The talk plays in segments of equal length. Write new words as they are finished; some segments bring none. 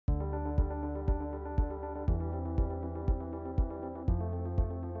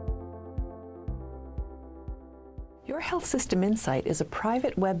Your Health System Insight is a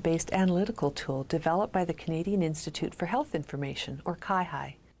private web-based analytical tool developed by the Canadian Institute for Health Information, or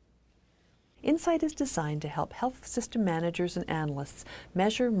CIHI. Insight is designed to help health system managers and analysts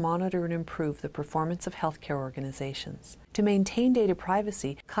measure, monitor, and improve the performance of healthcare organizations. To maintain data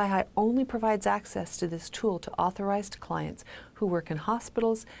privacy, CIHI only provides access to this tool to authorized clients who work in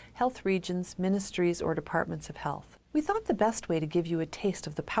hospitals, health regions, ministries, or departments of health. We thought the best way to give you a taste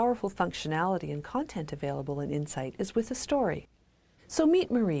of the powerful functionality and content available in Insight is with a story. So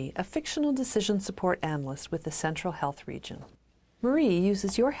meet Marie, a fictional decision support analyst with the Central Health Region. Marie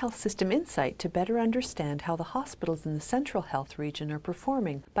uses Your Health System Insight to better understand how the hospitals in the Central Health Region are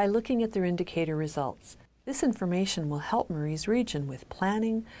performing by looking at their indicator results. This information will help Marie's region with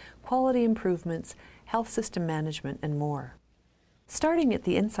planning, quality improvements, health system management, and more. Starting at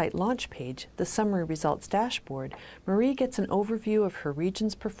the Insight launch page, the Summary Results dashboard, Marie gets an overview of her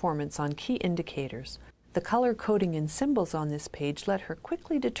region's performance on key indicators. The color coding and symbols on this page let her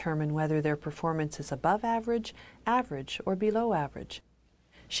quickly determine whether their performance is above average, average, or below average.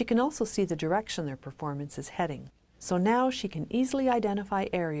 She can also see the direction their performance is heading, so now she can easily identify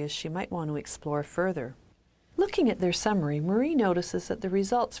areas she might want to explore further. Looking at their summary, Marie notices that the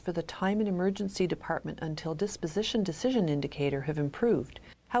results for the Time and Emergency Department until Disposition Decision indicator have improved.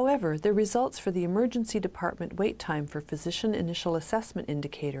 However, the results for the Emergency Department wait time for Physician Initial Assessment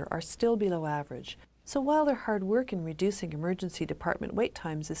indicator are still below average. So while their hard work in reducing emergency department wait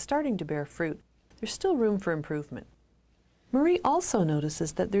times is starting to bear fruit, there's still room for improvement. Marie also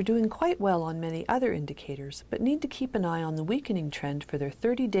notices that they're doing quite well on many other indicators, but need to keep an eye on the weakening trend for their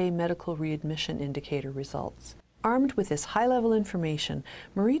 30-day medical readmission indicator results. Armed with this high-level information,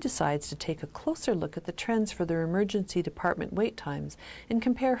 Marie decides to take a closer look at the trends for their emergency department wait times and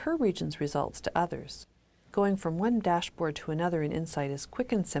compare her region's results to others. Going from one dashboard to another in Insight is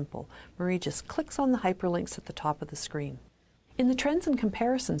quick and simple. Marie just clicks on the hyperlinks at the top of the screen. In the Trends and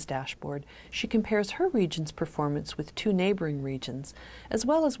Comparisons dashboard, she compares her region's performance with two neighboring regions, as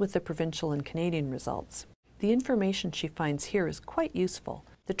well as with the provincial and Canadian results. The information she finds here is quite useful.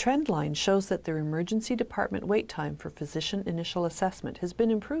 The trend line shows that their emergency department wait time for physician initial assessment has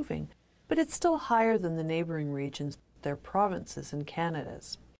been improving, but it's still higher than the neighboring regions, their provinces and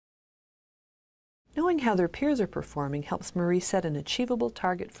Canada's. Knowing how their peers are performing helps Marie set an achievable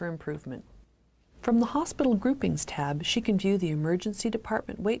target for improvement. From the Hospital Groupings tab, she can view the emergency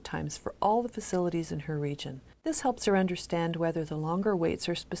department wait times for all the facilities in her region. This helps her understand whether the longer waits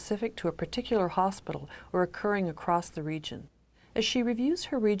are specific to a particular hospital or occurring across the region. As she reviews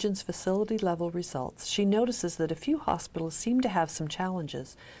her region's facility-level results, she notices that a few hospitals seem to have some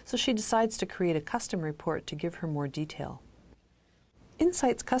challenges, so she decides to create a custom report to give her more detail.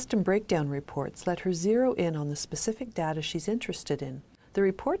 Insight's custom breakdown reports let her zero in on the specific data she's interested in. The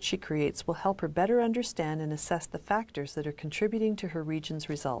report she creates will help her better understand and assess the factors that are contributing to her region's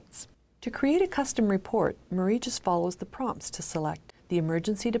results. To create a custom report, Marie just follows the prompts to select the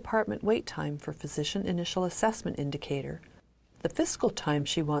emergency department wait time for physician initial assessment indicator, the fiscal time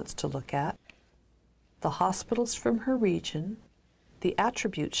she wants to look at, the hospitals from her region, the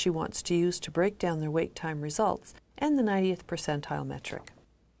attributes she wants to use to break down their wait time results, and the 90th percentile metric.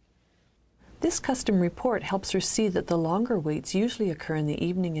 This custom report helps her see that the longer waits usually occur in the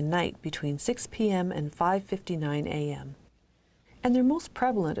evening and night between 6 p.m. and 5:59 a.m. and they're most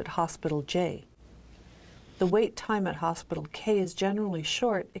prevalent at Hospital J. The wait time at Hospital K is generally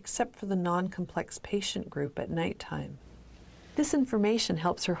short except for the non-complex patient group at nighttime. This information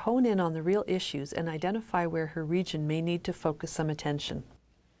helps her hone in on the real issues and identify where her region may need to focus some attention.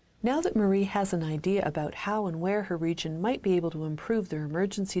 Now that Marie has an idea about how and where her region might be able to improve their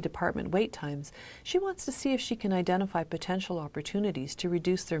emergency department wait times, she wants to see if she can identify potential opportunities to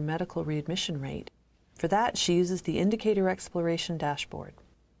reduce their medical readmission rate. For that, she uses the Indicator Exploration dashboard.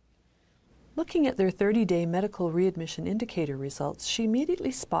 Looking at their 30-day medical readmission indicator results, she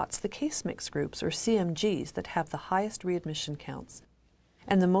immediately spots the case mix groups, or CMGs, that have the highest readmission counts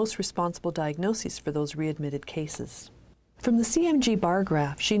and the most responsible diagnoses for those readmitted cases. From the CMG bar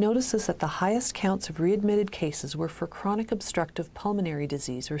graph, she notices that the highest counts of readmitted cases were for chronic obstructive pulmonary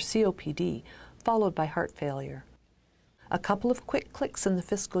disease, or COPD, followed by heart failure. A couple of quick clicks in the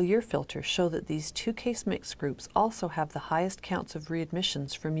fiscal year filter show that these two case mix groups also have the highest counts of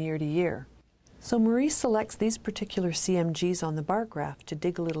readmissions from year to year. So Marie selects these particular CMGs on the bar graph to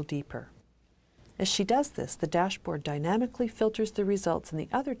dig a little deeper. As she does this, the dashboard dynamically filters the results in the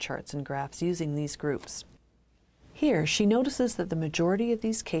other charts and graphs using these groups. Here, she notices that the majority of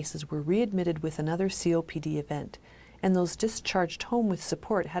these cases were readmitted with another COPD event, and those discharged home with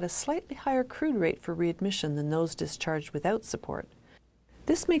support had a slightly higher crude rate for readmission than those discharged without support.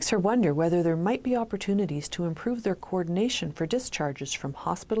 This makes her wonder whether there might be opportunities to improve their coordination for discharges from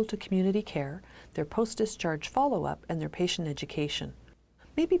hospital to community care, their post-discharge follow-up, and their patient education.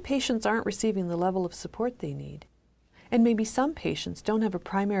 Maybe patients aren't receiving the level of support they need. And maybe some patients don't have a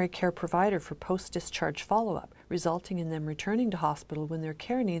primary care provider for post-discharge follow-up, resulting in them returning to hospital when their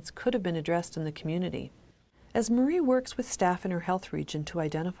care needs could have been addressed in the community. As Marie works with staff in her health region to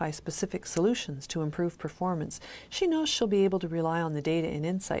identify specific solutions to improve performance, she knows she'll be able to rely on the data and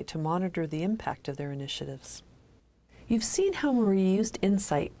insight to monitor the impact of their initiatives. You've seen how Marie used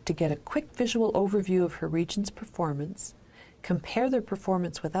insight to get a quick visual overview of her region's performance, compare their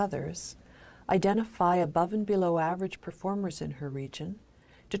performance with others, identify above and below average performers in her region,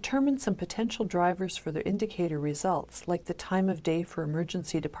 determine some potential drivers for their indicator results, like the time of day for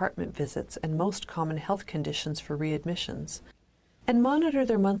emergency department visits and most common health conditions for readmissions, and monitor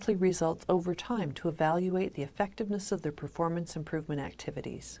their monthly results over time to evaluate the effectiveness of their performance improvement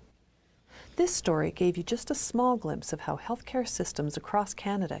activities. This story gave you just a small glimpse of how healthcare systems across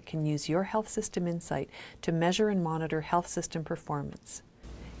Canada can use your health system insight to measure and monitor health system performance.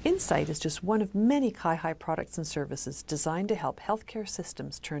 Insight is just one of many CIHI products and services designed to help healthcare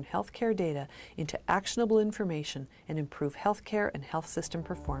systems turn healthcare data into actionable information and improve healthcare and health system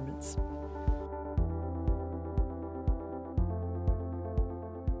performance.